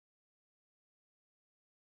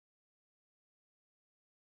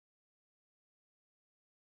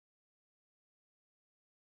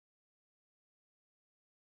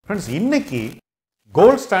Friends, இன்னைக்கு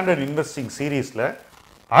gold standard investing சீரீஸ்ல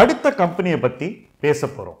அடுத்த கம்பெனியை பத்தி பேச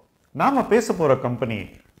போறோம். நாம பேச போற கம்பெனி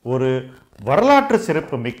ஒரு வரலாற்று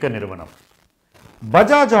சிறப்பு மிக்க நிறுவனம்.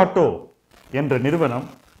 பஜாஜ் ஆட்டோ என்ற நிறுவனம்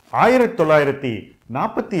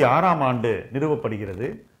 1946ஆம் ஆண்டு நிறுவப்படுகிறது.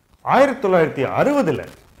 1960ல்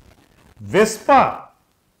வெஸ்பா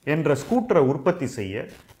என்ற ஸ்கூட்டரை உற்பத்தி செய்ய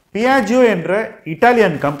பியாஜியோ என்ற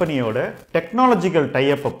இட்டாலியன் கம்பெனியோட டெக்னாலஜிக்கல்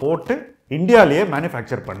டைப்பை போட்டு இந்தியாவிலேயே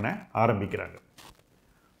மேனுஃபேக்சர் பண்ண ஆரம்பிக்கிறாங்க.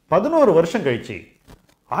 11 வருஷம் கழிச்சு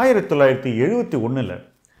 1971ல்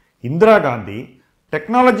இந்திரா காந்தி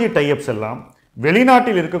டெக்னாலஜி டைப்ஸ் எல்லாம்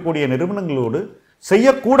வெளிநாட்டில் இருக்கக்கூடிய நிறுவனங்களோடு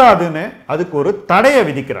செய்யக்கூடாதுன்னு அதுக்கு ஒரு தடையை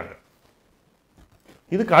விதிக்கிறாங்க.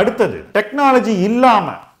 இதுக்கு அடுத்தது டெக்னாலஜி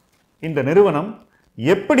இல்லாம இந்த நிறுவனம்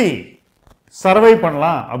எப்படி சர்வை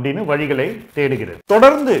பண்ணலாம் அப்படின்னு வழிகளை தேடுகிறது.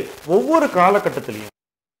 தொடர்ந்து ஒவ்வொரு காலகட்டத்திலையும்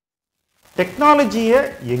டெக்னாலஜியை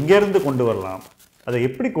எங்கிருந்து கொண்டு வரலாம், அதை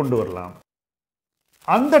எப்படி கொண்டு வரலாம்,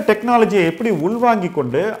 அந்த டெக்னாலஜியை எப்படி உள்வாங்கி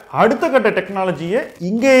கொண்டு அடுத்த கட்ட டெக்னாலஜியை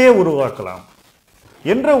இங்கேயே உருவாக்கலாம்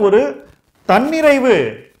என்ற ஒரு தன்னிறைவு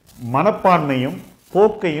மனப்பான்மையும்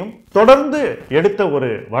போக்கையும் தொடர்ந்து எடுத்த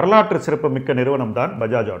ஒரு வரலாற்று சிறப்புமிக்க நிறுவனம் தான்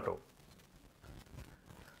பஜாஜ் ஆட்டோ.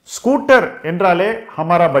 ஸ்கூட்டர் என்றாலே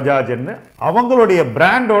ஹமாரா பஜாஜ் என்று அவங்களுடைய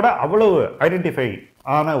பிராண்டோட அவ்வளவு ஐடென்டிஃபை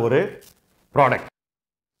ஆன ஒரு ப்ராடக்ட்.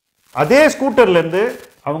 அதே ஸ்கூட்டர்ல இருந்து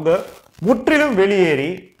அவங்க முற்றிலும் வெளியேறி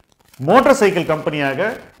மோட்டார் சைக்கிள் கம்பெனியாக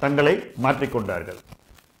தங்களை மாற்றிக்கொண்டார்கள்.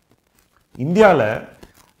 இந்தியாவில்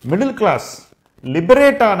மிடில் கிளாஸ்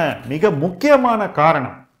லிபரேட் ஆன மிக முக்கியமான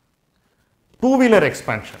காரணம் டூ வீலர்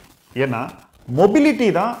எக்ஸ்பான்ஷன். ஏன்னா மொபிலிட்டி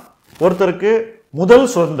தான் ஒருத்தருக்கு முதல்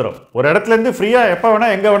சுதந்திரம். ஒரு இடத்துல இருந்து ஃப்ரீயா எப்ப வேணா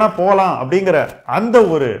எங்க வேணா போகலாம் அப்படிங்கிற அந்த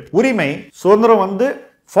ஒரு உரிமை சுதந்திரம்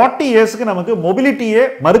 40 இயர்ஸ்க்கு நமக்கு மொபிலிட்டியே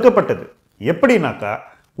மறுக்கப்பட்டது. எப்படின்னாக்கா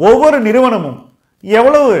ஒவ்வொரு நிறுவனமும்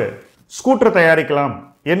எவ்வளவு ஸ்கூட்டர் தயாரிக்கலாம்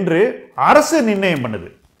என்று அரசு நிர்ணயம் பண்ணுது.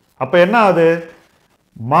 அப்ப என்ன ஆகுது,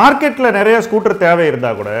 மார்க்கெட்ல நிறைய ஸ்கூட்டர் தேவை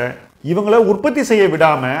இருந்தா கூட இவங்களை உற்பத்தி செய்ய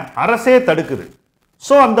விடாம அரசே தடுக்குது.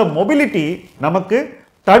 ஸோ அந்த மொபிலிட்டி நமக்கு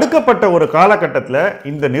தடுக்கப்பட்ட ஒரு காலகட்டத்தில்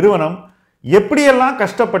இந்த நிறுவனம் எப்படியெல்லாம்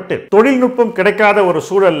கஷ்டப்பட்டு தொழில்நுட்பம் கிடைக்காத ஒரு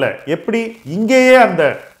சூழல்ல எப்படி இங்கேயே அந்த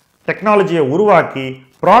டெக்னாலஜியை உருவாக்கி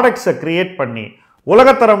ப்ராடக்ட்ஸை கிரியேட் பண்ணி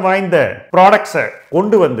உலகத்தரம் வாய்ந்த ப்ராடக்ட்ஸை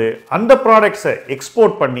கொண்டு வந்து அந்த ப்ராடக்ட்ஸை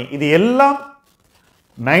எக்ஸ்போர்ட் பண்ணி இது எல்லாம்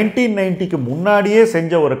 1990க்கு முன்னாடியே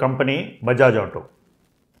செஞ்ச ஒரு கம்பெனி பஜாஜ் ஆட்டோ.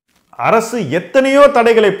 அரசு எத்தனையோ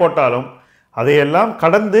தடைகளை போட்டாலும் அதையெல்லாம்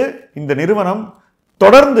கடந்து இந்த நிறுவனம்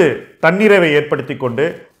தொடர்ந்து தன்னிறைவை ஏற்படுத்தி கொண்டு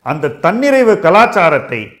அந்த தன்னிறைவு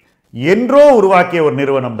கலாச்சாரத்தை என்றோ உருவாக்கிய ஒரு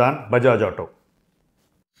நிறுவனம் தான் பஜாஜ் ஆட்டோ.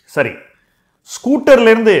 சரி,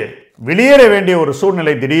 ஸ்கூட்டர்ல இருந்து வெளியேற வேண்டிய ஒரு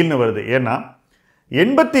சூழ்நிலை திடீர்னு வருது. ஏன்னா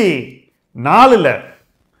 84ல்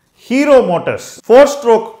ஹீரோ மோட்டார்ஸ் 4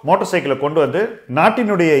 ஸ்ட்ரோக் மோட்டார் சைக்கிளை கொண்டு வந்து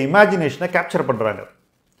நாட்டினுடைய இமேஜினேஷனை கேப்சர் பண்றாங்க.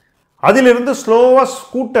 அதிலிருந்து ஸ்லோவா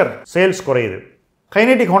ஸ்கூட்டர் சேல்ஸ் குறையுது.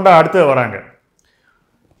 கைனெட்டிக் ஹோண்டா அடுத்து வராங்க.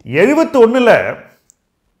 71ல்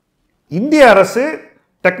இந்திய அரசு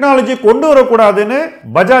டெக்னாலஜி கொண்டு வரக்கூடாதுன்னு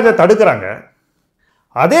பஜாஜை தடுக்கிறாங்க.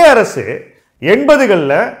 அதே அரசு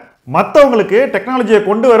 80களில் மற்றவங்களுக்கு டெக்னாலஜியை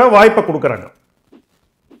கொண்டு வர வாய்ப்பை கொடுக்குறாங்க.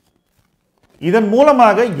 இதன்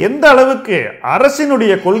மூலமாக எந்த அளவுக்கு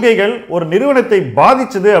அரசினுடைய கொள்கைகள் ஒரு நிறுவனத்தை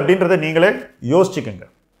பாதிச்சது அப்படின்றத நீங்களே யோசிச்சுக்கோங்க.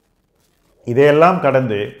 இதையெல்லாம்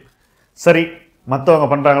கடந்து சரி மற்றவங்க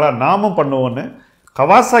பண்ணுறாங்களா நாமும் பண்ணுவோன்னு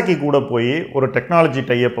கவாசாக்கி கூட போய் ஒரு டெக்னாலஜி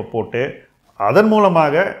டைப்பை போட்டு அதன்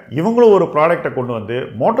மூலமாக இவங்களும் ஒரு ப்ராடக்டை கொண்டு வந்து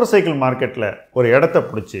மோட்டார் சைக்கிள் மார்க்கெட்டில் ஒரு இடத்த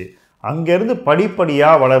பிடிச்சி அங்கேருந்து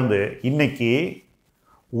படிப்படியாக வளர்ந்து இன்னைக்கு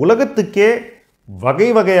உலகத்துக்கே வகை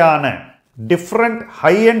வகையான different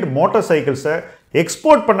high and motor சைக்கிள்ஸை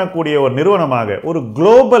export பண்ணக்கூடிய ஒரு நிறுவனமாக ஒரு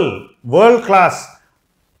global world class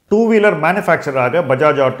two wheeler மேனுஃபேக்சராக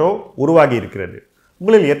Bajaj auto உருவாகி இருக்கிறது.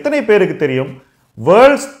 உங்களில் எத்தனை பேருக்கு தெரியும்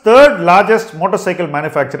world's 3rd largest motor cycle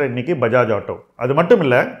manufacturer இன்னைக்கு பஜாஜ் ஆட்டோ. அது மட்டும்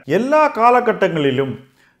இல்லை, எல்லா காலகட்டங்களிலும்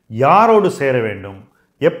யாரோடு சேர வேண்டும்,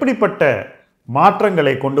 எப்படிப்பட்ட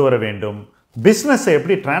மாற்றங்களை கொண்டு வர வேண்டும், பிஸ்னஸை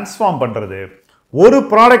எப்படி டிரான்ஸ்ஃபார்ம் பண்ணுறது, ஒரு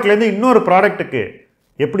ப்ராடக்ட்லேருந்து இன்னொரு ப்ராடக்ட்டுக்கு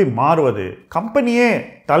எப்படி மாறுவது, கம்பெனியே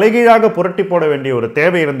தலைகீழாக புரட்டி போட வேண்டிய ஒரு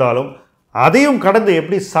தேவை இருந்தாலும் அதையும் கடந்து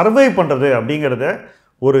எப்படி சர்வை பண்ணுறது அப்படிங்கிறத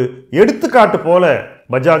ஒரு எடுத்துக்காட்டு போல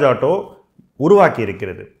பஜாஜ் ஆட்டோ உருவாக்கி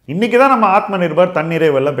இருக்கிறது. இன்னைக்கு தான் நம்ம ஆத்ம நிர்பர்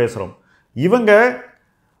தன்னிறைவெல்லாம் பேசுகிறோம். இவங்க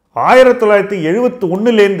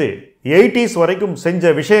 1971லேருந்து 80s வரைக்கும்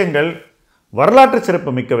செஞ்ச விஷயங்கள் வரலாற்று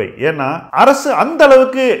சிறப்பு மிக்கவை. ஏன்னா அரசு அந்த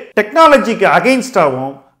அளவுக்கு டெக்னாலஜிக்கு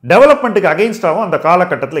அகெயின்ஸ்டாகவும் டெவலப்மெண்ட்டுக்கு அகெயின்ஸ்டாகவும் அந்த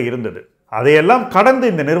காலகட்டத்தில் இருந்தது. அதையெல்லாம் கடந்து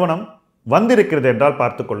இந்த நிறுவனம் வந்திருக்கிறது என்றால்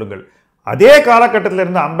பார்த்து கொள்ளுங்கள். அதே காலகட்டத்தில்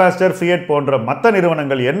இருந்த அம்பாசிடர், ஃபியட் போன்ற மற்ற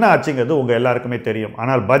நிறுவனங்கள் என்ன ஆச்சுங்கிறது உங்க எல்லாருக்குமே தெரியும்.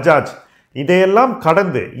 ஆனால் பஜாஜ் இதையெல்லாம்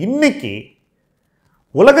கடந்து இன்னைக்கு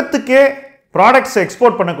உலகத்துக்கே ப்ராடக்ட்ஸ்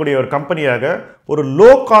எக்ஸ்போர்ட் பண்ணக்கூடிய ஒரு கம்பெனியாக, ஒரு லோ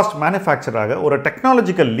காஸ்ட் மேனுஃபேக்சராக, ஒரு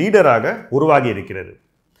டெக்னாலஜிக்கல் லீடராக உருவாகி இருக்கிறது.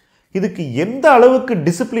 இதுக்கு எந்த அளவுக்கு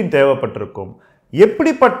டிசிப்ளின் தேவைப்பட்டிருக்கும்,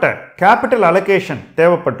 எப்படிப்பட்ட கேபிட்டல் அலோகேஷன்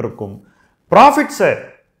தேவைப்பட்டிருக்கும், ப்ராஃபிட்ஸை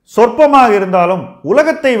சொற்பமாக இருந்தாலும்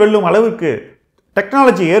உலகத்தை வெல்லும் அளவுக்கு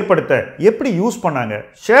டெக்னாலஜி ஏற்படுத்த எப்படி யூஸ் பண்ணாங்க,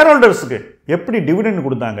 ஷேர் ஹோல்டர்ஸுக்கு எப்படி டிவிடெண்ட்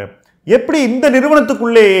கொடுத்தாங்க, எப்படி இந்த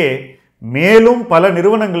நிறுவனத்துக்குள்ளேயே மேலும் பல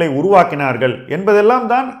நிறுவனங்களை உருவாக்கினார்கள் என்பதெல்லாம்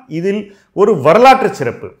தான் இதில் ஒரு வரலாற்று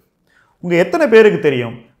சிறப்பு. உங்க எத்தனை பேருக்கு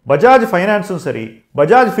தெரியும், பஜாஜ் ஃபைனான்ஸும் சரி,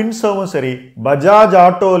 பஜாஜ் ஃபின்சர்வும் சரி, பஜாஜ்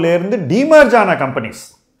ஆட்டோலேருந்து டீமர்ஜ் ஆன கம்பெனிஸ்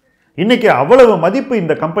இன்னைக்கு அவ்வளவு மதிப்பு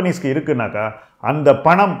இந்த கம்பெனிஸ்க்கு இருக்குனாக்கா, அந்த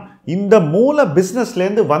பணம் இந்த மூல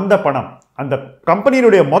பிஸ்னஸ்லேருந்து வந்த பணம், அந்த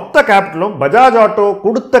கம்பெனியுடைய மொத்த கேபிட்டலும் பஜாஜ் ஆட்டோ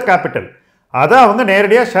கொடுத்த கேபிட்டல், அதை அவங்க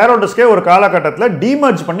நேரடியாக ஷேர் ஹோல்டர்ஸ்க்கே ஒரு காலகட்டத்தில்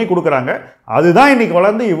டீமர்ஜ் பண்ணி கொடுக்குறாங்க. அதுதான் இன்னைக்கு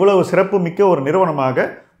வளர்ந்து இவ்வளவு சிறப்பு மிக்க ஒரு நிறுவனமாக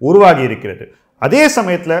உருவாகி இருக்கிறது. அதே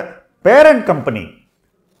சமயத்தில் parent company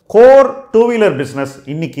core two wheeler business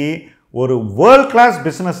இன்னைக்கு ஒரு வேர்ல்ட் கிளாஸ்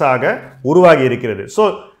பிஸ்னஸாக உருவாகி இருக்கிறது. ஸோ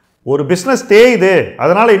ஒரு பிஸ்னஸ் தேயுது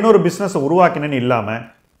அதனால் இன்னொரு பிஸ்னஸை உருவாக்கினேன்னு இல்லாமல்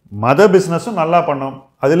மத பிஸ்னஸும் நல்லா பண்ணோம்,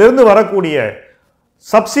 அதிலிருந்து வரக்கூடிய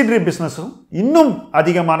சப்சிடரி பிஸ்னஸும் இன்னும்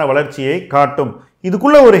அதிகமான வளர்ச்சியை காட்டும்.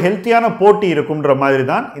 இதுக்குள்ள ஒரு ஹெல்த்தியான போட்டி இருக்குன்ற மாதிரி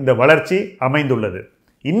தான் இந்த வளர்ச்சி அமைந்துள்ளது.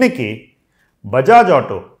 இன்னைக்கு பஜாஜ்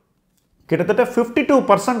ஆட்டோ கிட்டத்தட்ட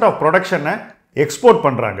 52% ஆஃப் ப்ரொடக்ஷனை எக்ஸ்போர்ட்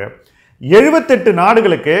பண்ணுறாங்க. 78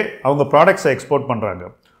 நாடுகளுக்கு அவங்க ப்ராடக்ட்ஸை எக்ஸ்போர்ட் பண்ணுறாங்க.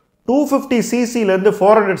 250cc-லேருந்து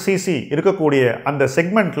 400cc இருக்கக்கூடிய அந்த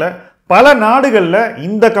செக்மெண்ட்டில் பல நாடுகளில்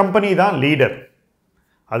இந்த கம்பெனி தான் லீடர்.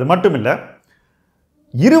 அது மட்டும் இல்லை,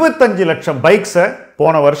 25 லட்சம் பைக்ஸை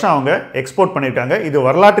போன வருஷம் அவங்க எக்ஸ்போர்ட் பண்ணியிருக்காங்க. இது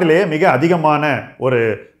வரலாற்றிலேயே மிக அதிகமான ஒரு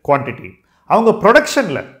குவான்டிட்டி. அவங்க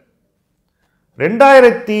ப்ரொடக்ஷனில்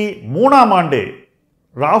 2003ஆம் ஆண்டு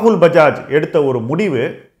ராகுல் பஜாஜ் எடுத்த ஒரு முடிவு,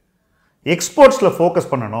 எக்ஸ்போர்ட்ஸில்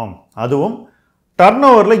ஃபோக்கஸ் பண்ணணும், அதுவும் டர்ன்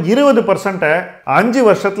ஓவரில் 20% 5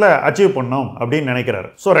 வருஷத்தில் அச்சீவ் பண்ணணும் அப்படின்னு நினைக்கிறார்.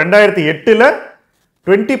 So 2008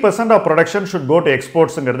 20% of production should go to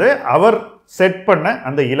எக்ஸ்போர்ட்ஸுங்கிறது our set பண்ண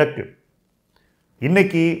அந்த இலக்கு.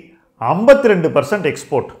 இன்னைக்கு 52%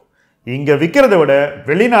 எக்ஸ்போர்ட். இங்கே விற்கிறத விட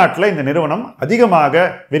வெளிநாட்டில் இந்த நிறுவனம் அதிகமாக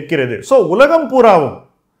விற்கிறது. ஸோ உலகம் பூராவும்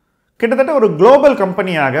கிட்டத்தட்ட ஒரு குளோபல்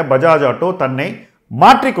கம்பெனியாக பஜாஜ் ஆட்டோ தன்னை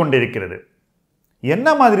மாற்றிக்கொண்டிருக்கிறது. என்ன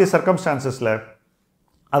மாதிரி சர்க்கம்ஸ்டான்சஸில்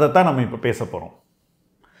அதைத்தான் நம்ம இப்போ பேச போகிறோம்.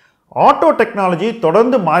 ஆட்டோ டெக்னாலஜி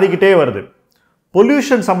தொடர்ந்து மாறிக்கிட்டே வருது.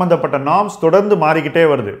 பொல்யூஷன் சம்பந்தப்பட்ட நார்ம்ஸ் தொடர்ந்து மாறிக்கிட்டே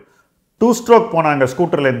வருது. 2 ஸ்ட்ரோக் போனாங்க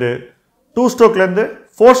ஸ்கூட்டர்லேருந்து, 2 ஸ்ட்ரோக்லேருந்து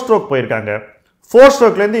 4 ஸ்ட்ரோக் போயிருக்காங்க, 4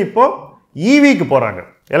 ஸ்ட்ரோக்லேருந்து இப்போ ஈவிக்கு போகிறாங்க,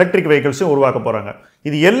 எலக்ட்ரிக் வெஹிக்கிள்ஸும் உருவாக்க போகிறாங்க.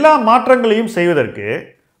 இது எல்லா மாற்றங்களையும் செய்வதற்கு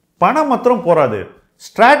பணம் மாத்திரம் போராது,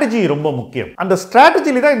 ஸ்ட்ராட்டஜி ரொம்ப முக்கியம். அந்த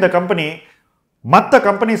ஸ்ட்ராட்டஜியில் தான் இந்த கம்பெனி மற்ற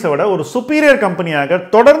கம்பெனிஸை விட ஒரு சுப்பீரியர் கம்பெனியாக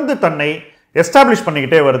தொடர்ந்து தன்னை எஸ்டாப்ளிஷ்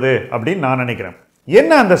பண்ணிக்கிட்டே வருது அப்படின்னு நான் நினைக்கிறேன்.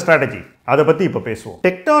 என்ன அந்த ஸ்ட்ராட்டஜி, அதை பற்றி இப்போ பேசுவோம்.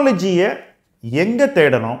 டெக்னாலஜியை எங்கே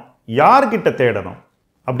தேடணும், யார்கிட்ட தேடணும்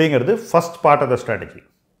அப்படிங்கிறது first part of the strategy.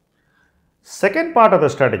 Second part of the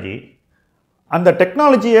strategy, அந்த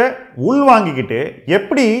டெக்னாலஜியை உள்வாங்கிக்கிட்டு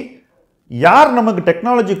எப்படி யார் நமக்கு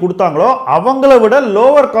டெக்னாலஜி கொடுத்தாங்களோ அவங்கள விட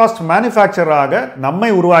லோவர் காஸ்ட் மேனுஃபேக்சராக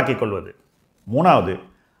நம்மை உருவாக்கி கொள்வது. மூணாவது,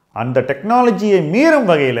 அந்த டெக்னாலஜியை மீறும்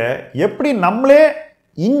வகையில் எப்படி நம்மளே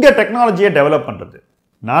இங்கே டெக்னாலஜியை டெவலப் பண்ணுறது.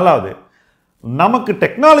 நாலாவது, நமக்கு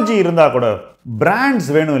டெக்னாலஜி இருந்தால் கூட பிராண்ட்ஸ்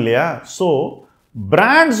வேணும் இல்லையா, ஸோ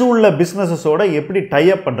பிராண்ட்ஸ் உள்ள பிஸ்னஸஸோட எப்படி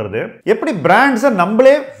டைப் பண்ணுறது, எப்படி பிராண்ட்ஸை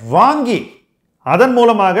நம்மளே வாங்கி அதன்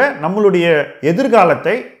மூலமாக நம்மளுடைய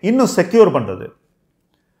எதிர்காலத்தை இன்னும் செக்யூர் பண்ணுறது,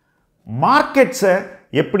 மார்க்கெட்ஸை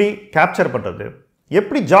எப்படி கேப்சர் பண்ணுறது,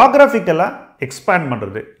 எப்படி ஜாகிரபிக்கலாக எக்ஸ்பேண்ட்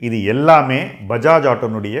பண்ணுறது. இது எல்லாமே பஜாஜ்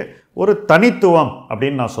ஆட்டோனுடைய ஒரு தனித்துவம்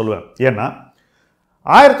அப்படின்னு நான் சொல்லுவேன். ஏன்னா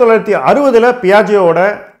 1960 பியாஜியோட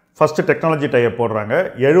ஃபஸ்ட்டு டெக்னாலஜி டைப் போடுறாங்க,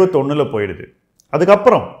 71 போயிடுது.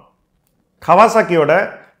 அதுக்கப்புறம் கவாசாக்கியோட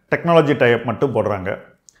டெக்னாலஜி டைப் மட்டும் போடுறாங்க.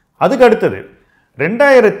 அதுக்கு அடுத்தது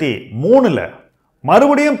 2003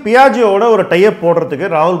 மறுபடியும் பியாஜியோட ஒரு டைப் போடுறதுக்கு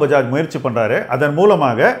ராகுல் பஜாஜ் முயற்சி பண்ணுறாரு. அதன்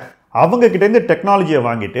மூலமாக அவங்க கிட்டேருந்து டெக்னாலஜியை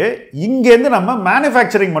வாங்கிட்டு இங்கேருந்து நம்ம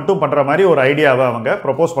மேனுஃபேக்சரிங் மட்டும் பண்ணுற மாதிரி ஒரு ஐடியாவை அவங்க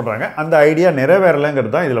ப்ரப்போஸ் பண்ணுறாங்க. அந்த ஐடியா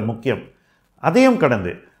நிறைவேறலைங்கிறது தான் இதில் முக்கியம். அதையும்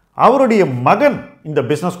கடந்து அவருடைய மகன் இந்த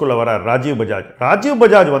பிஸ்னஸ்குள்ளே வரார், ராஜீவ் பஜாஜ். ராஜீவ்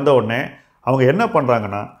பஜாஜ் வந்த உடனே அவங்க என்ன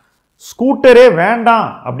பண்ணுறாங்கன்னா, ஸ்கூட்டரே வேண்டாம்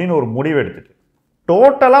அப்படின்னு ஒரு முடிவு எடுத்துட்டு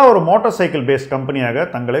டோட்டலாக ஒரு மோட்டார் சைக்கிள் பேஸ்ட் கம்பெனியாக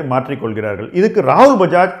தங்களை மாற்றிக்கொள்கிறார்கள். இதுக்கு ராகுல்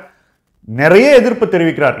பஜாஜ் நிறைய எதிர்ப்பு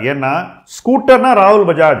தெரிவிக்கிறார். ஏன்னா ஸ்கூட்டர்னா ராகுல்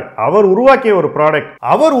பஜாஜ் அவர் உருவாக்கிய ஒரு ப்ராடக்ட்,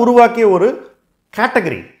 அவர் உருவாக்கிய ஒரு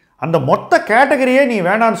கேட்டகரி, அந்த மொத்த கேட்டகரியே நீ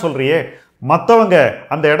வேணான்னு சொல்றியே, மற்றவங்க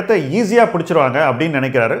அந்த இடத்த ஈஸியாக பிடிச்சிருவாங்க அப்படின்னு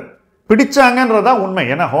நினைக்கிறாரு. பிடிச்சாங்கன்றதா உண்மை.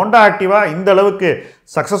 ஏன்னா ஹோண்டா ஆக்டிவா இந்த அளவுக்கு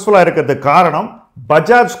சக்ஸஸ்ஃபுல்லாக இருக்கிறதுக்கு காரணம்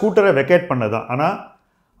பஜாஜ் ஸ்கூட்டரை வெக்கேட் பண்ணதான். ஆனால்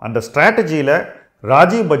அந்த ஸ்ட்ராட்டஜியில்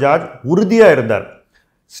ராஜீவ் பஜாஜ் உறுதியாக இருந்தார்.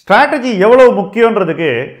 ஸ்ட்ராட்டஜி எவ்வளவு முக்கியன்றதுக்கு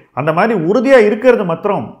அந்த மாதிரி உறுதியாக இருக்கிறது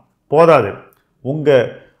மாத்திரம் போதாது. உங்கள்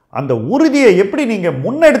அந்த உறுதியை எப்படி நீங்கள்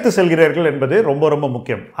முன்னெடுத்து செல்கிறீர்கள் என்பது ரொம்ப ரொம்ப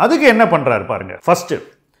முக்கியம். அதுக்கு என்ன பண்ணுறாரு பாருங்க. ஃபர்ஸ்ட்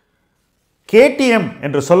கேடிஎம்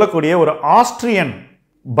என்று சொல்லக்கூடிய ஒரு ஆஸ்ட்ரியன்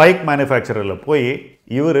பைக் மேனுஃபேக்சரில் போய்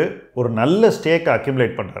இவர் ஒரு நல்ல ஸ்டேக்கை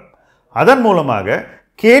அக்யூமுலேட் பண்ணுறார். அதன் மூலமாக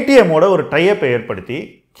கேடிஎம்மோட ஒரு டைப்பை ஏற்படுத்தி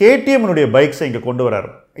கேடிஎம்னுடைய பைக்ஸை இங்கே கொண்டு வரார்.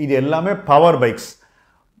 இது எல்லாமே பவர் பைக்ஸ்,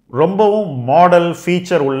 ரொம்பவும் மாடல்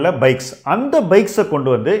ஃபீச்சர் உள்ள பைக்ஸ். அந்த பைக்ஸை கொண்டு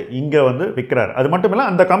வந்து இங்கே வந்து விற்கிறார். அது மட்டும் இல்லை,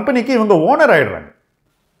 அந்த கம்பெனிக்கு இவங்க ஓனர் ஆயிடுறாங்க.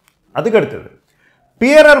 அதுக்கு அடுத்தது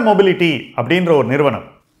பியரர் மொபிலிட்டி அப்படின்ற ஒரு நிறுவனம்,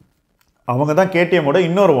 அவங்க தான் கேடிஎம்மோட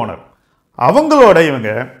இன்னொரு ஓனர். அவங்களோட இவங்க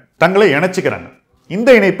தங்களை இணைச்சிக்கிறாங்க. இந்த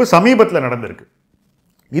இணைப்பு சமீபத்தில் நடந்திருக்கு.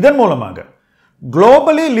 இதன் மூலமாக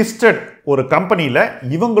குளோபலி லிஸ்டட் ஒரு கம்பெனியில்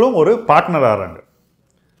இவங்களும் ஒரு பார்ட்னர் ஆகிறாங்க.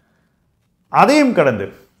 அதையும் கடந்து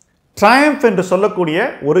ட்ரையம்ஃப் என்று சொல்லக்கூடிய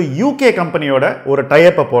ஒரு யூகே கம்பெனியோட ஒரு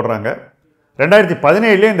டைப்பை போடுறாங்க.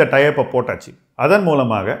 2017 இந்த டைப்பை போட்டாச்சு. அதன்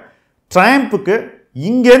மூலமாக ட்ரையம்ஃபுக்கு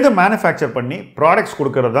இங்கேருந்து மேனுஃபேக்சர் பண்ணி ப்ராடக்ட்ஸ்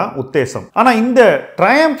கொடுக்கறது தான் உத்தேசம். ஆனால் இந்த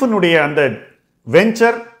ட்ரையம்ஃபினுடைய அந்த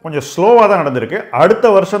வெஞ்சர் கொஞ்சம் ஸ்லோவாக தான் நடந்திருக்கு. அடுத்த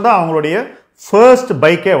வருஷம் தான் அவங்களுடைய ஃபர்ஸ்ட்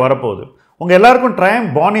பைக்கே வரப்போகுது. உங்கள் எல்லாருக்கும்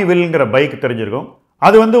ட்ரையம்ஃப் பானிவில்ங்கிற பைக் தெரிஞ்சிருக்கும்.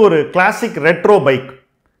 அது வந்து ஒரு கிளாசிக் ரெட்ரோ பைக்,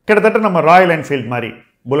 கிட்டத்தட்ட நம்ம ராயல் என்ஃபீல்ட் மாதிரி,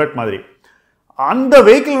 புல்லட் மாதிரி. அந்த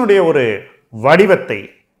வெஹிக்கிளினுடைய ஒரு வடிவத்தை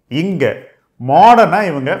இங்கே மாடர்னாக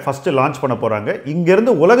இவங்க ஃபஸ்ட்டு லான்ச் பண்ண போகிறாங்க.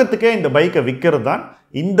 இங்கேருந்து உலகத்துக்கே இந்த பைக்கை விற்கிறது தான்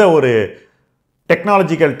இந்த ஒரு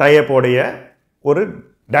டெக்னாலஜிக்கல் டைப்போடைய ஒரு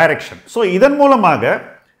டைரக்ஷன். ஸோ இதன் மூலமாக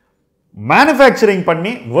மேனுஃபேக்சரிங்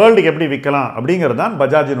பண்ணி வேர்ல்டுக்கு எப்படி விற்கலாம் அப்படிங்கிறது தான்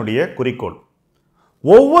பஜாஜினுடைய குறிக்கோள்.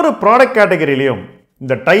 ஒவ்வொரு ப்ராடக்ட் கேட்டகரியிலையும்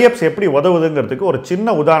இந்த டைப்ஸ் எப்படி உதவுதுங்கிறதுக்கு ஒரு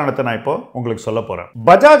சின்ன உதாரணத்தை நான் இப்போ உங்களுக்கு சொல்ல போகிறேன்.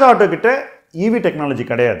 பஜாஜ் ஆட்டோ கிட்ட இவி டெக்னாலஜி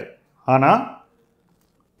கிடையாது. ஆனால்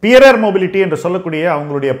பியரர் மொபிலிட்டி என்று சொல்லக்கூடிய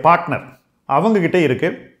அவங்களுடைய பார்ட்னர் அவங்கக்கிட்ட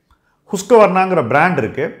இருக்குது. ஹுஸ்கவர்னாங்கிற பிராண்ட்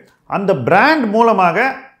இருக்குது. அந்த பிராண்ட் மூலமாக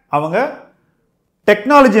அவங்க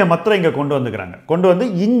டெக்னாலஜியை மாத்திரம் இங்கே கொண்டு வந்துக்கிறாங்க. கொண்டு வந்து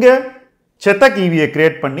இங்கே செத்தக் ஈவியை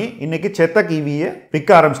கிரியேட் பண்ணி இன்றைக்கி செத்தக் ஈவியை விற்க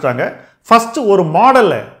ஆரம்பிச்சிட்டாங்க. ஃபஸ்ட்டு ஒரு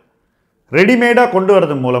மாடலை ரெடிமேடாக கொண்டு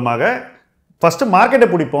வரது மூலமாக ஃபஸ்ட்டு மார்க்கெட்டை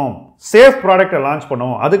பிடிப்போம், சேஃப் ப்ராடக்டை லான்ச்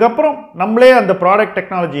பண்ணுவோம், அதுக்கப்புறம் நம்மளே அந்த ப்ராடக்ட்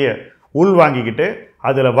டெக்னாலஜியை உள் வாங்கிக்கிட்டு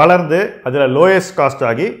அதில் வளர்ந்து அதில் லோயஸ்ட் காஸ்ட்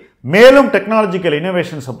ஆகி மேலும் டெக்னாலஜிக்கல்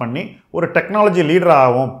இனோவேஷன்ஸை பண்ணி ஒரு டெக்னாலஜி லீடர்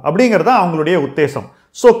ஆகும் அப்படிங்கிறது தான் அவங்களுடைய உத்தேசம்.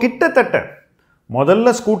 ஸோ கிட்டத்தட்ட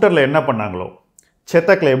முதல்ல ஸ்கூட்டரில் என்ன பண்ணாங்களோ,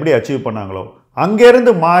 செத்தக்கில் எப்படி அச்சீவ் பண்ணாங்களோ,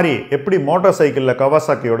 அங்கேருந்து மாறி எப்படி மோட்டார் சைக்கிளில்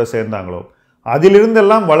கவாசாக்கியோடு சேர்ந்தாங்களோ,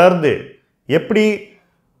 அதிலிருந்தெல்லாம் வளர்ந்து எப்படி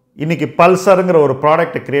இன்னைக்கு பல்சருங்கிற ஒரு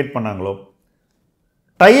ப்ராடக்டை கிரியேட் பண்ணாங்களோ,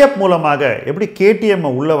 டைப் மூலமாக எப்படி கேடிஎம்மை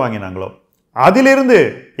உள்ளே வாங்கினாங்களோ, அதிலிருந்து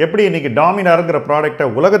எப்படி இன்னைக்கு டாமினாருங்கிற ப்ராடக்டை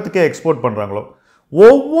உலகத்துக்கே எக்ஸ்போர்ட் பண்ணுறாங்களோ,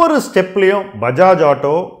 ஒவ்வொரு ஸ்டெப்லேயும் பஜாஜ்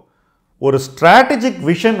ஆட்டோ ஒரு ஸ்ட்ராட்டஜிக்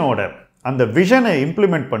விஷனோட அந்த விஷனை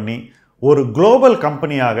இம்ப்ளிமெண்ட் பண்ணி ஒரு குளோபல்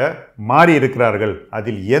கம்பெனியாக மாறி இருக்கிறார்கள்.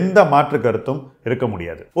 அதில் எந்த மாற்று கருத்தும் இருக்க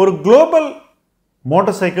முடியாது. ஒரு குளோபல்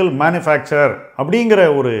மோட்டார் சைக்கிள் மேனுஃபேக்சரர் அப்படிங்கிற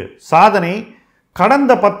ஒரு சாதனை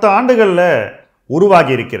கடந்த 10 ஆண்டுகளில்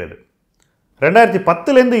உருவாகி இருக்கிறது.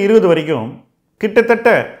 2010லேருந்து 20 வரைக்கும் கிட்டத்தட்ட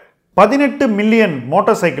 18 மில்லியன்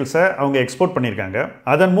மோட்டார் சைக்கிள்ஸை அவங்க எக்ஸ்போர்ட் பண்ணியிருக்காங்க.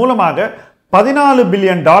 அதன் மூலமாக $14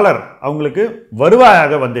 பில்லியன் அவங்களுக்கு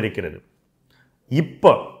வருவாயாக வந்திருக்கிறது.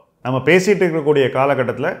 இப்போ நம்ம பேசிகிட்டு இருக்கக்கூடிய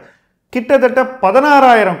காலகட்டத்தில் கிட்டத்தட்ட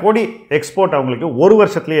 16,000 கோடி எக்ஸ்போர்ட் அவங்களுக்கு ஒரு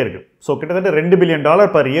வருஷத்துலேயே இருக்குது. ஸோ கிட்டத்தட்ட $2 பில்லியன்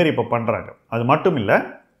பர் இயர் இப்போ பண்ணுறாங்க. அது மட்டும் இல்லை,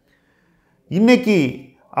 இன்னைக்கு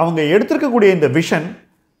அவங்க எடுத்திருக்கக்கூடிய இந்த விஷன்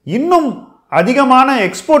இன்னும் அதிகமான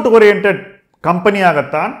எக்ஸ்போர்ட் ஓரியன்ட்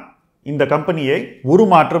கம்பெனியாகத்தான் இந்த கம்பெனியை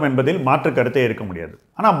உருமாற்றும் என்பதில் மாற்று கருத்தே இருக்க முடியாது.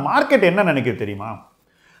 ஆனால் மார்க்கெட் என்ன நினைக்குது தெரியுமா?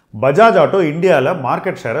 பஜாஜ் ஆட்டோ இந்தியாவில்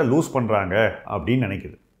மார்க்கெட் ஷேரை லூஸ் பண்ணுறாங்க அப்படின்னு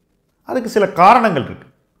நினைக்குது. அதுக்கு சில காரணங்கள்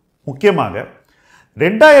இருக்குது. முக்கியமாக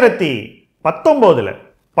 2019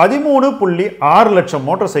 13.6 லட்சம்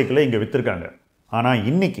மோட்டார் சைக்கிளை இங்கே விற்றுருக்காங்க. ஆனால்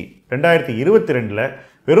இன்னைக்கு 2022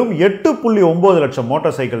 வெறும் 8.9 லட்சம்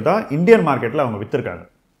மோட்டார் சைக்கிள் தான் இந்தியன் மார்க்கெட்டில் அவங்க விற்றுருக்காங்க.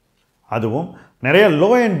 அதுவும் நிறைய லோ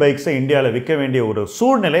எண்ட் பைக்ஸை இந்தியாவில் விற்க வேண்டிய ஒரு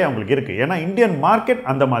சூழ்நிலை அவங்களுக்கு இருக்குது. ஏன்னா இந்தியன் மார்க்கெட்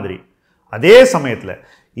அந்த மாதிரி. அதே சமயத்தில்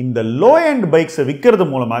இந்த லோ எண்ட் பைக்ஸை விற்கிறது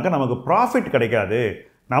மூலமாக நமக்கு ப்ராஃபிட் கிடைக்காது.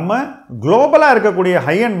 நம்ம குளோபலாக இருக்கக்கூடிய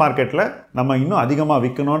ஹை எண்ட் மார்க்கெட்டில் நம்ம இன்னும் அதிகமாக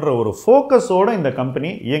விற்கணுன்ற ஒரு ஃபோக்கஸோடு இந்த கம்பெனி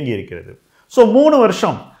இயங்கி இருக்கிறது. ஸோ 3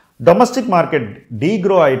 வருஷம் டொமஸ்டிக் மார்க்கெட்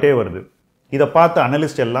டீக்ரோ ஆகிட்டே வருது. இதை பார்த்து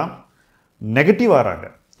அனலிஸ்ட் எல்லாம் நெகட்டிவ் ஆகிறாங்க.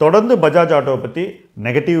 தொடர்ந்து பஜாஜ் ஆட்டோவை பற்றி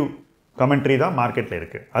நெகட்டிவ் கமெண்ட்ரி தான் மார்க்கெட்டில்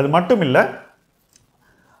இருக்குது. அது மட்டும் இல்லை,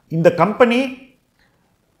 இந்த கம்பெனி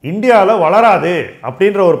இந்தியாவில் வளராது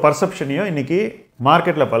அப்படின்ற ஒரு பர்செப்ஷனையும் இன்னைக்கு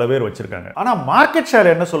மார்க்கெட்டில் பல பேர் வச்சுருக்காங்க. ஆனால் மார்க்கெட்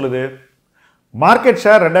ஷேர் என்ன சொல்லுது? மார்க்கெட்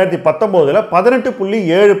ஷேர் 2019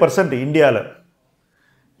 18.7% இந்தியாவில்.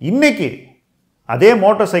 இன்னைக்கு அதே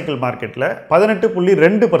மோட்டார் சைக்கிள் மார்க்கெட்டில்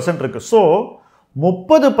 18.2% இருக்குது. ஸோ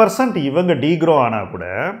 30% இவங்க டீக்ரோ ஆனால் கூட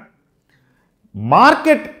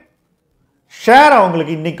மார்க்கெட் ஷேர்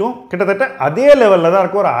அவங்களுக்கு இன்றைக்கும் கிட்டத்தட்ட அதே லெவலில் தான்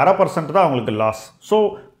இருக்கும். ஒரு 0.5% தான் அவங்களுக்கு லாஸ். ஸோ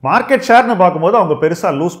மார்க்கெட் ஷேர்னு பார்க்கும்போது அவங்க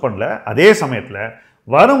பெருசாக லூஸ் பண்ணல. அதே சமயத்தில்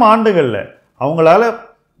வரும் ஆண்டுகளில் அவங்களால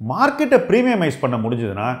மார்க்கெட்டை ப்ரீமியமைஸ் பண்ண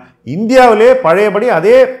முடிஞ்சதுன்னா இந்தியாவிலே பழையபடி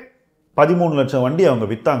அதே 13 லட்சம் வண்டி அவங்க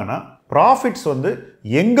விற்றாங்கன்னா ப்ராஃபிட்ஸ்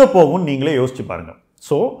எங்கே போகும்னு நீங்களே யோசிச்சு பாருங்கள்.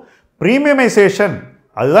 ஸோ ப்ரீமியமைசேஷன்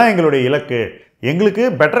அதுதான் எங்களுடைய இலக்கு. எங்களுக்கு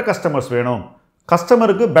பெட்டர் கஸ்டமர்ஸ் வேணும்,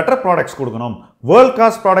 கஸ்டமருக்கு பெட்டர் ப்ராடக்ட்ஸ் கொடுக்கணும், வேர்ல்ட்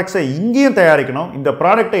கிளாஸ் ப்ராடக்ட்ஸை இங்கேயும் தயாரிக்கணும், இந்த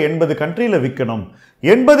ப்ராடக்டை 80 கண்ட்ரியில் விற்கணும்.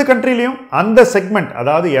 80 கண்ட்ரிலையும் அந்த செக்மெண்ட்,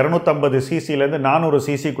 அதாவது 250 சிசிலேருந்து 400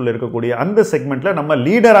 சிசிக்குள்ளே இருக்கக்கூடிய அந்த செக்மெண்ட்டில் நம்ம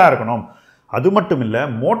லீடராக இருக்கணும். அது மட்டும் இல்லை,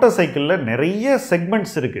 மோட்டார் சைக்கிளில் நிறைய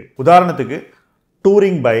செக்மெண்ட்ஸ் இருக்குது. உதாரணத்துக்கு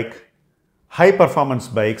touring bike, high performance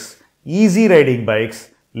bikes, easy riding bikes,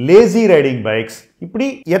 lazy riding bikes, இப்படி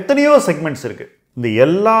எத்தனையோ செக்மெண்ட்ஸ் இருக்குது. இந்த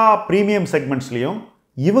எல்லா ப்ரீமியம் செக்மெண்ட்ஸ்லையும்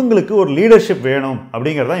இவங்களுக்கு ஒரு லீடர்ஷிப் வேணும்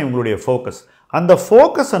அப்படிங்கிறது தான் இவங்களுடைய ஃபோக்கஸ். அந்த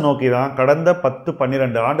ஃபோக்கஸை நோக்கி தான் கடந்த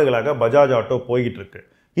 10-12 ஆண்டுகளாக பஜாஜ் ஆட்டோ போய்கிட்டு இருக்கு.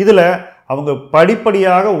 இதில் அவங்க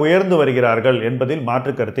படிப்படியாக உயர்ந்து வருகிறார்கள் என்பதில்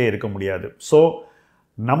மாற்று கருத்தே இருக்க முடியாது. ஸோ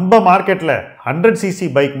நம்ம மார்க்கெட்டில் 100cc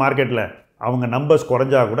பைக் மார்க்கெட்டில் அவங்க நம்பர்ஸ்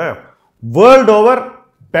குறைஞ்சா கூட வேர்ல்டு ஓவர்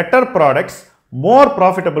பெட்டர் ப்ராடக்ட்ஸ், மோர்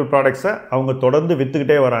ப்ராஃபிட்டபிள் ப்ராடக்ட்ஸை அவங்க தொடர்ந்து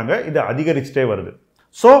விற்றுக்கிட்டே வராங்க. இது அதிகரிச்சுட்டே வருது.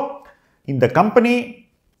 ஸோ இந்த கம்பெனி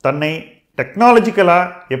தன்னை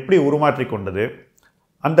டெக்னாலஜிக்கலாக எப்படி உருமாற்றி கொண்டது,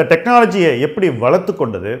 அந்த டெக்னாலஜியை எப்படி வளர்த்து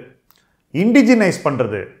கொண்டது, இண்டிஜினைஸ்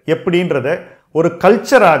பண்ணுறது எப்படின்றத ஒரு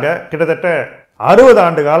கல்ச்சராக கிட்டத்தட்ட 60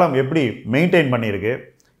 ஆண்டு காலம் எப்படி மெயின்டைன் பண்ணியிருக்கு,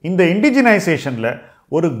 இந்த இண்டிஜினைசேஷனில்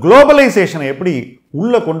ஒரு குளோபலைசேஷனை எப்படி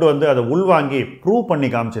உள்ளே கொண்டு அதை உள்வாங்கி ப்ரூவ் பண்ணி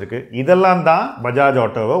காமிச்சிருக்கு. இதெல்லாம் தான் பஜாஜ்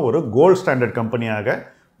ஆட்டோவை ஒரு கோல்ட் ஸ்டாண்டர்ட் கம்பெனியாக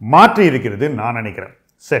மாற்றி இருக்கிறது நான் நினைக்கிறேன்.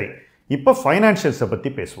 சரி, இப்போ ஃபைனான்ஷியல்ஸை பற்றி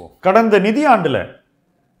பேசுவோம். கடந்த நிதி ஆண்டில்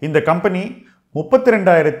இந்த கம்பெனி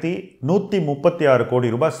 32,136 கோடி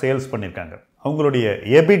ரூபாய் சேல்ஸ் பண்ணியிருக்காங்க. அவங்களுடைய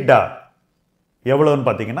எபிட்டா எவ்வளோன்னு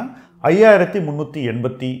பார்த்தீங்கன்னா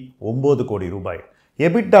 5,389 கோடி ரூபாய்.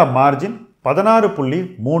 EBITDA margin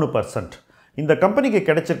 16.3%. இந்த கம்பெனிக்கு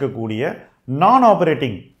கிடைச்சிருக்கக்கூடிய நான்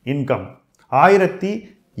ஆபரேட்டிங் இன்கம்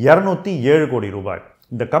 1,207 கோடி ரூபாய்.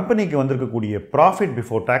 இந்த கம்பெனிக்கு வந்திருக்கக்கூடிய profit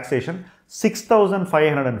before taxation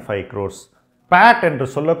 6,505 crores. Bad என்று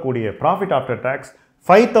சொல்லக்கூடிய ப்ராஃபிட் ஆஃப்டர் டாக்ஸ்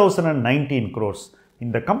 5,019 crores.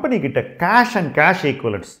 இந்த கம்பெனி கிட்ட கேஷ் அண்ட் கேஷ்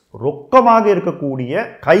ஈக்குவலன்ஸ் ரொக்கமாக இருக்கக்கூடிய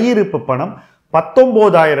கையிருப்பு பணம்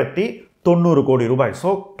 19,090 கோடி ரூபாய். ஸோ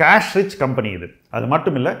கேஷ் ரிச் கம்பெனி இது. அது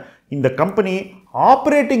மட்டும் இல்லை, இந்த கம்பெனி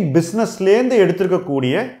ஆப்ரேட்டிங் பிஸ்னஸ்லேருந்து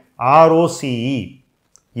எடுத்திருக்கக்கூடிய ROCE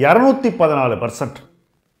 214%.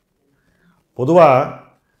 பொதுவாக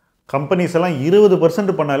கம்பெனிஸ் எல்லாம்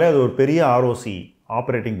 20% பண்ணாலே அது ஒரு பெரிய ROCE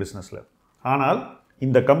ஆப்ரேட்டிங் பிஸ்னஸில். ஆனால்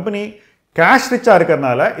இந்த கம்பெனி கேஷ் ரிச்சாக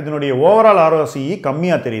இருக்கிறதுனால இதனுடைய ஓவரால் ROCE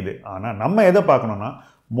கம்மியாக தெரியுது. ஆனால் நம்ம எதை பார்க்கணும்னா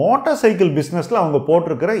மோட்டார் சைக்கிள் பிஸ்னஸில் அவங்க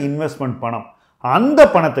போட்டிருக்கிற இன்வெஸ்ட்மெண்ட் பணம், அந்த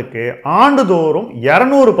பணத்துக்கு ஆண்டுதோறும்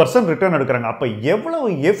 200% ரிட்டர்ன் எடுக்கிறாங்க. அப்போ எவ்வளவு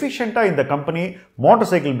எஃபிஷியண்ட்டாக இந்த கம்பெனி மோட்டார்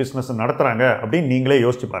சைக்கிள் பிஸ்னஸ் நடத்துகிறாங்க அப்படின்னு நீங்களே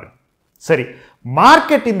யோசிச்சு பாருங்க. சரி,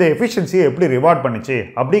 மார்க்கெட் இந்த எஃபிஷியன்சியை எப்படி ரிவார்ட் பண்ணிச்சு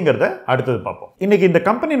அப்படிங்கிறத அடுத்தது பார்ப்போம். இன்னைக்கு இந்த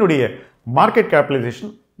கம்பெனியினுடைய மார்க்கெட்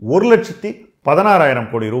கேபிட்டலைசேஷன் 1,16,000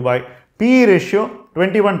 கோடி ரூபாய். PE ratio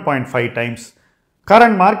 21.5 times.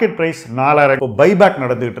 Current market price 4,000. Buyback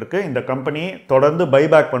நடந்துகிட்டு இருக்கு. இந்த கம்பெனி தொடர்ந்து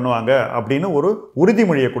பைபேக் பண்ணுவாங்க அப்படின்னு ஒரு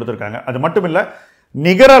உறுதிமொழியை கொடுத்துருக்காங்க. அது மட்டும் இல்லை,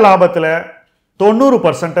 நிகர லாபத்தில்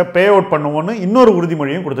 90% பே அவுட் பண்ணுவோன்னு இன்னொரு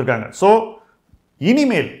உறுதிமொழியும் கொடுத்துருக்காங்க. ஸோ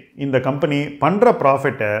இனிமேல் இந்த கம்பெனி பண்ணுற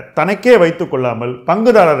ப்ராஃபிட்டை தனக்கே வைத்துக் கொள்ளாமல்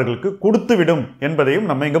பங்குதாரர்களுக்கு கொடுத்து விடும் என்பதையும்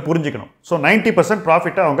நம்ம இங்கே புரிஞ்சுக்கணும். ஸோ 90%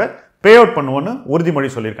 ப்ராஃபிட்டை அவங்க பே அவுட் பண்ணுவோன்னு உறுதிமொழி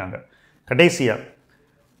சொல்லியிருக்காங்க. கடைசியாக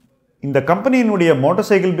இந்த கம்பெனியினுடைய motor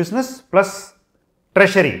cycle business plus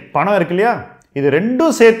treasury பணம் இருக்கு இல்லையா, இது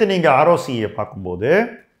ரெண்டும் சேர்த்து நீங்கள் ROCE பார்க்கும்போது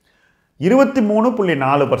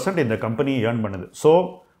 23.4% இந்த கம்பெனி ஏர்ன் பண்ணுது. ஸோ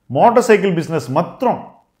மோட்டார் சைக்கிள் பிஸ்னஸ் மாத்திரம்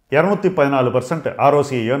 214%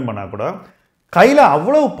 ROCE ஏர்ன் பண்ணால் கூட கையில்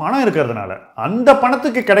அவ்வளவு பணம் இருக்கிறதுனால அந்த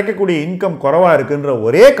பணத்துக்கு கிடைக்கக்கூடிய இன்கம் குறைவாக இருக்குன்ற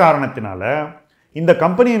ஒரே காரணத்தினால இந்த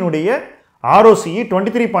கம்பெனியினுடைய ROCE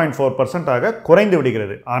 23.4% குறைந்து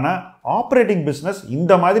விடுகிறது. ஆனால் ஆப்ரேட்டிங் பிஸ்னஸ்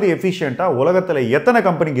இந்த மாதிரி எஃபிஷியண்ட்டாக உலகத்தில் எத்தனை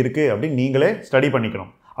கம்பெனிக்கு இருக்குது அப்படின்னு நீங்களே ஸ்டடி பண்ணிக்கணும்.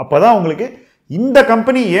 அப்போ தான் உங்களுக்கு இந்த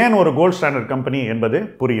கம்பெனி ஏன் ஒரு கோல்ட் ஸ்டாண்டர்ட் கம்பெனி என்பது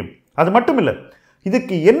புரியும். அது மட்டும் இல்லை,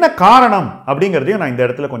 இதுக்கு என்ன காரணம் அப்படிங்கிறதையும் நான் இந்த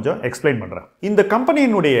இடத்துல கொஞ்சம் எக்ஸ்பிளைன் பண்ணுறேன். இந்த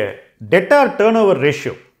கம்பெனியினுடைய டெட்டார் டர்ன் ஓவர்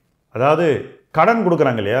ரேஷியோ, அதாவது கடன்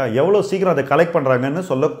கொடுக்குறாங்க இல்லையா, எவ்வளோ சீக்கிரம் அதை கலெக்ட் பண்ணுறாங்கன்னு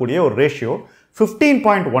சொல்லக்கூடிய ஒரு ரேஷியோ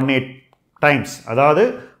 15.18 டைம்ஸ். அதாவது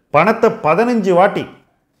பணத்தை 15 வாட்டி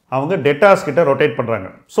அவங்க டெட்டாஸ் கிட்ட ரொட்டேட் பண்ணுறாங்க.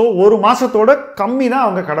 ஸோ ஒரு மாதத்தோட கம்மி தான்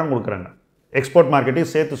அவங்க கடன் கொடுக்குறாங்க. எக்ஸ்போர்ட்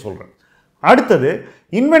மார்க்கெட்டையும் சேர்த்து சொல்கிறேன். அடுத்தது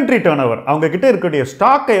இன்வென்ட்ரி டர்ன் ஓவர். அவங்க கிட்ட இருக்கக்கூடிய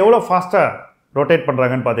ஸ்டாக்கை எவ்வளோ ஃபாஸ்ட்டாக ரொட்டேட்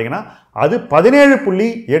பண்ணுறாங்கன்னு பார்த்தீங்கன்னா அது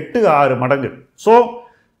 17.86 மடங்கு. ஸோ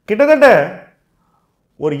கிட்டத்தட்ட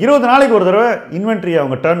ஒரு 20 நாளைக்கு ஒரு தடவை இன்வென்ட்ரியை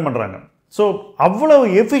அவங்க டர்ன் பண்ணுறாங்க. ஸோ அவ்வளவு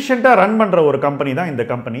எஃபிஷியண்ட்டாக ரன் பண்ணுற ஒரு கம்பெனி தான் இந்த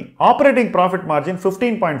company. Operating profit margin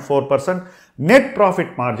 15.4%, net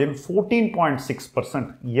profit margin 14.6%.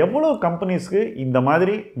 எவ்வளோ கம்பெனிஸ்க்கு இந்த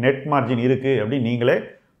மாதிரி நெட் மார்ஜின் இருக்குது அப்படின்னு நீங்களே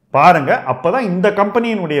பாருங்கள். அப்போ தான் இந்த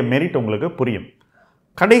கம்பெனியினுடைய மெரிட் உங்களுக்கு புரியும்.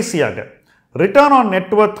 கடைசியாக ரிட்டர்ன் ஆன்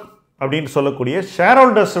நெட்வொர்த் அப்படின்னு சொல்லக்கூடிய ஷேர்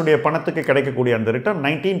ஹோல்டர்ஸுடைய பணத்துக்கு கிடைக்கக்கூடிய அந்த ரிட்டர்ன்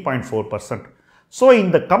 19.4%. ஸோ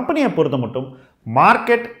இந்த கம்பெனியை பொறுத்த மட்டும்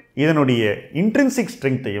மார்க்கெட் இதனுடைய இன்ட்ரின்சிக்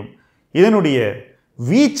ஸ்ட்ரெங்த்தையும் இதனுடைய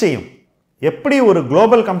வீச்சையும் எப்படி ஒரு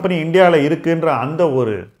குளோபல் கம்பெனி இந்தியாவில் இருக்குன்ற அந்த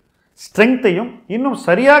ஒரு ஸ்ட்ரெங்த்தையும் இன்னும்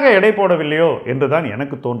சரியாக எடை போடவில்லையோ என்று தான்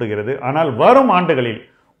எனக்கு தோன்றுகிறது. ஆனால் வரும் ஆண்டுகளில்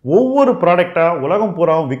ஒவ்வொரு ப்ராடக்டாக உலகம்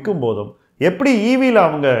பூராவும் விற்கும் போதும் எப்படி ஈவியில்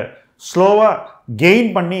அவங்க ஸ்லோவாக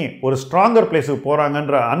கெயின் பண்ணி ஒரு ஸ்ட்ராங்கர் பிளேஸுக்கு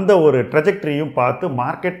போகிறாங்கன்ற அந்த ஒரு ட்ரெஜெக்டரியும் பார்த்து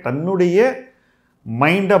மார்க்கெட் தன்னுடைய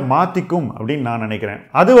மைண்டை மாற்றிக்கும் அப்படின்னு நான் நினைக்கிறேன்.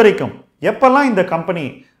 அது வரைக்கும் எப்பெல்லாம் இந்த கம்பெனி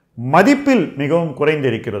மதிப்பில் மிகவும்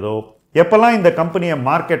குறைந்திருக்கிறதோ, எப்பெல்லாம் இந்த கம்பெனியை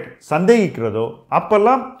மார்க்கெட் சந்தேகிக்கிறதோ,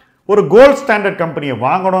 அப்பெல்லாம் ஒரு கோல்ட் ஸ்டாண்டர்ட் கம்பெனியை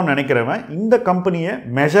வாங்கணும்னு நினைக்கிறவன் இந்த கம்பெனியை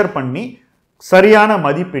மெஷர் பண்ணி சரியான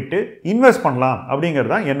மதிப்பிட்டு இன்வெஸ்ட் பண்ணலாம்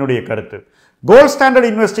அப்படிங்கிறது தான் என்னுடைய கருத்து. கோல்ட் ஸ்டாண்டர்ட்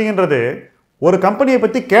இன்வெஸ்டிங்கிறது ஒரு கம்பெனியை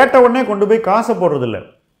பற்றி கேட்ட உடனே கொண்டு போய் காசை போடுறதில்ல.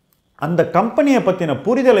 அந்த கம்பெனியை பற்றின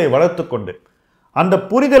புரிதலை வளர்த்து கொண்டு அந்த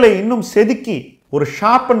புரிதலை இன்னும் செதுக்கி ஒரு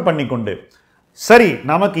ஷார்பன் பண்ணி கொண்டு சரி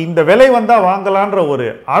நமக்கு இந்த விலை வந்தால் வாங்கலான்ற ஒரு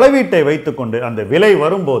அளவீட்டை வைத்துக்கொண்டு அந்த விலை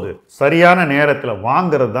வரும்போது சரியான நேரத்தில்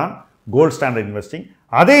வாங்கிறது தான் கோல்ட் ஸ்டாண்டர்ட் இன்வெஸ்டிங்.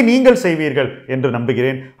 அதை நீங்கள் செய்வீர்கள் என்று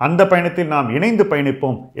நம்புகிறேன். அந்த பயணத்தில் நாம் இணைந்து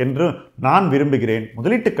பயணிப்போம் என்று நான் விரும்புகிறேன்.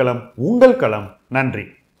 முதலீட்டு களம் உங்கள் களம். நன்றி.